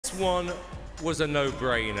one was a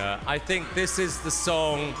no-brainer. I think this is the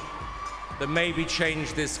song that maybe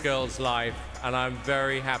changed this girl's life, and I'm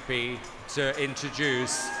very happy to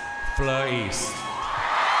introduce Fleur East.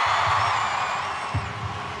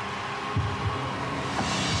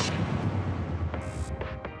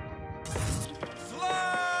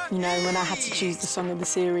 You know, when I had to choose the song of the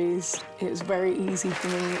series, it was very easy for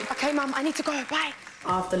me. OK, Mum, I need to go. Bye.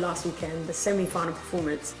 After last weekend, the semi-final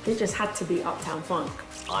performance, it just had to be Uptown Funk.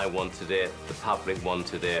 I wanted it, the public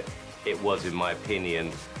wanted it. It was, in my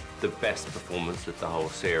opinion, the best performance of the whole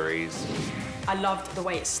series. I loved the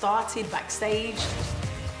way it started backstage.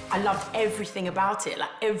 I loved everything about it, like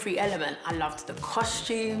every element. I loved the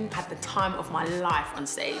costume, had the time of my life on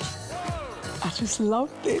stage. I just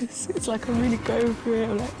love this. It's like I'm really going for it.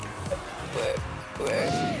 I'm like,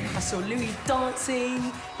 I saw Louis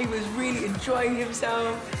dancing. He was really enjoying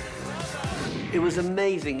himself. It was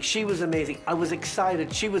amazing. She was amazing. I was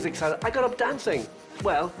excited. She was excited. I got up dancing.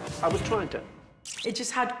 Well, I was trying to. It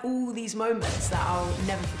just had all these moments that I'll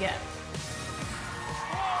never forget.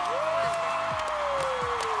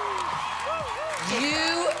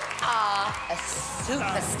 You are a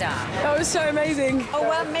superstar. that was so amazing. Oh,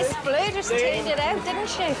 well, Miss Fleur just tuned it out, didn't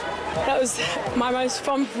she? That was my most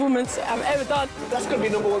fun performance I've ever done. That's going to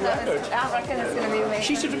be #1 record. I reckon it's going to be amazing.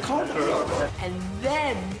 She should record her. And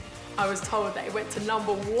then I was told that it went to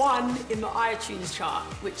 #1 in the iTunes chart,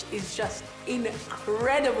 which is just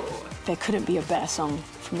incredible. There couldn't be a better song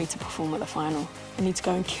for me to perform at the final. I need to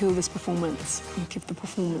go and kill this performance and give the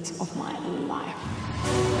performance of my life.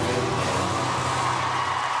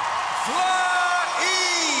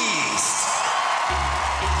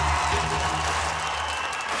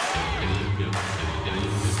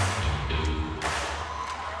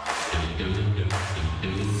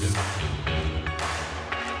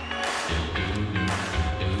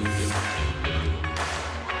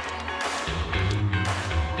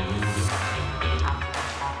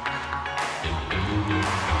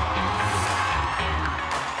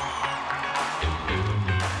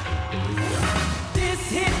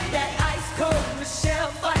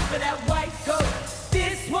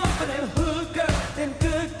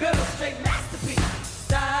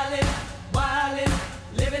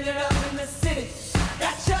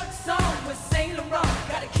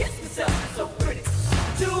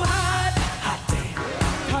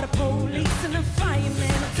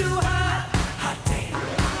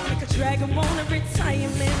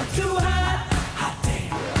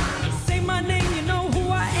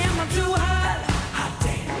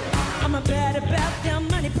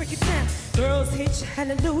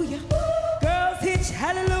 Hallelujah. Girls hit you,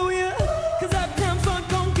 hallelujah. 'Cause Uptown Funk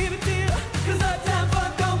gon' give it to you. 'Cause Uptown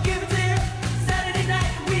Funk gon' give it to you. Saturday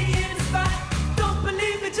night, we in the spot. Don't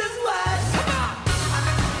believe me, just watch. Come on!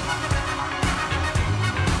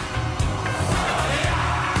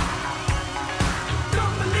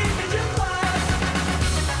 Don't believe me, just watch.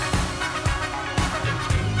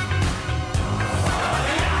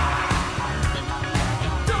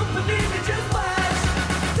 Don't believe me, just watch.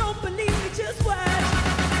 Don't believe me, just watch.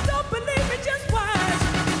 Don't believe me, just watch.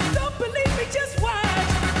 Don't believe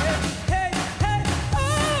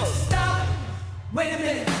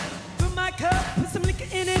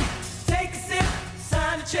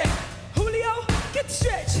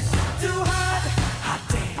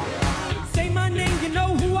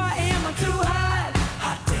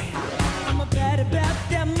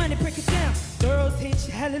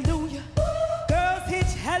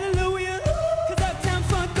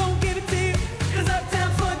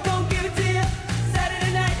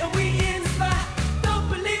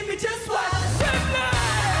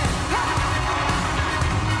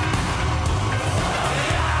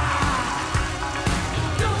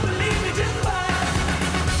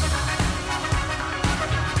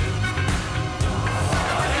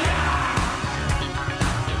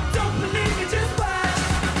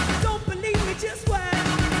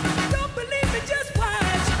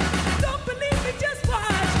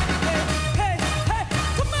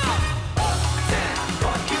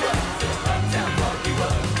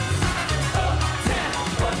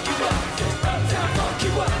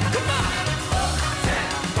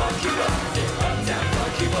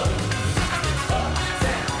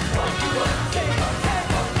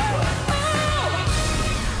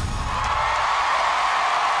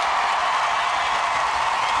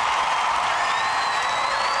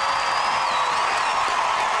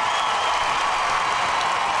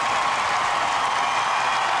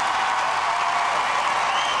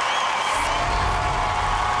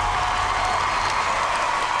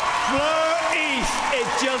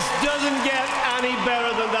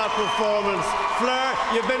that performance. Fleur,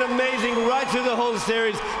 you've been amazing right through the whole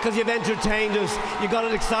series because you've entertained us. You got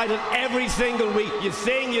us excited every single week. You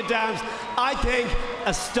sing, you dance. I think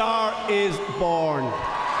a star is born.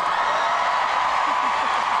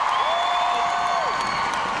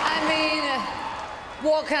 I mean,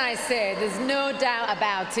 what can I say? There's no doubt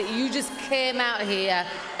about it. You just came out here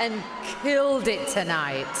and killed it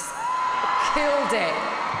tonight. Killed it.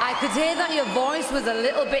 I could hear that your voice was a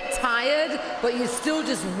little bit tired, but you still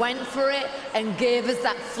just went for it and gave us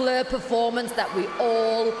that Fleur performance that we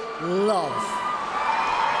all love.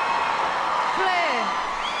 Fleur,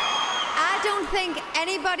 I don't think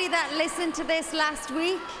anybody that listened to this last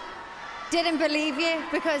week didn't believe you,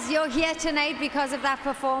 because you're here tonight because of that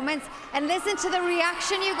performance. And listen to the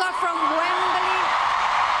reaction you got from Wembley.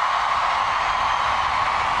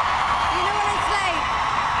 You know what it's like?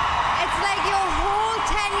 It's like your whole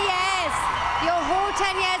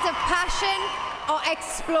 10 years of passion are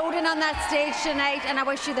exploding on that stage tonight, and I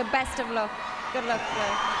wish you the best of luck. Good luck,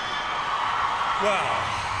 Fleur. Well,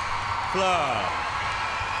 Fleur.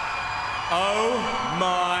 Oh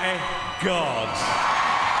my God.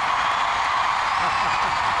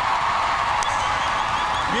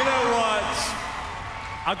 You know what?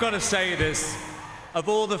 I've got to say this. Of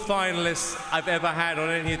all the finalists I've ever had on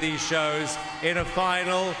any of these shows, in a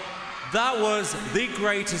final, that was the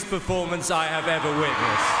greatest performance I have ever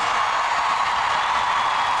witnessed.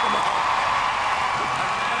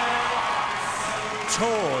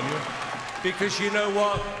 Torn, because you know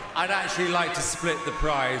what? I'd actually like to split the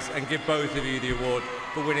prize and give both of you the award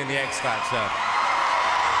for winning the Xfactor.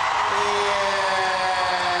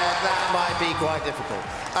 That might be quite difficult.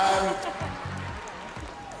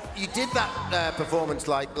 You did that performance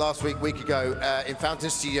like last week ago in Fountain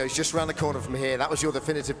Studios, just around the corner from here. That was your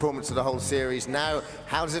definitive performance of the whole series. Now,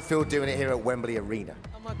 how does it feel doing it here at Wembley Arena?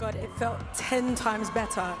 Oh my God, it felt 10 times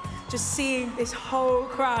better. Just seeing this whole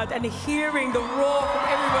crowd and hearing the roar from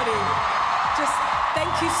everybody. Just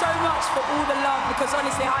thank you so much for all the love, because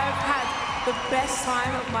honestly, I have had the best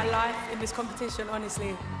time of my life in this competition,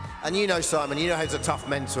 honestly. And you know Simon, you know he's a tough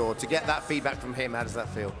mentor. To get that feedback from him, how does that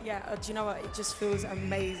feel? Yeah, do you know what? It just feels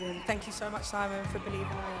amazing. Thank you so much, Simon, for believing in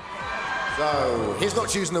me. So, he's not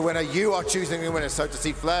choosing the winner, you are choosing the winner. So to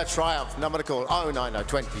see Fleur triumph, number to call 090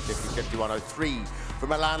 20 50 5103.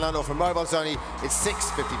 From a landline or from mobiles only, it's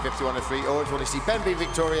 650 5103. Or if you want to see Ben be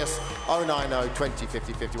victorious, 090 20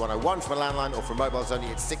 50 5101. From a landline or from mobiles only,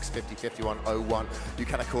 it's 650 5101. You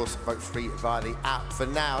can, of course, vote free via the app. For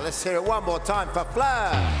now, let's hear it one more time for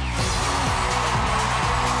Fleur.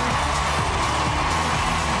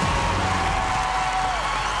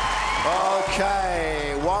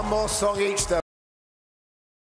 Okay, one more song each then.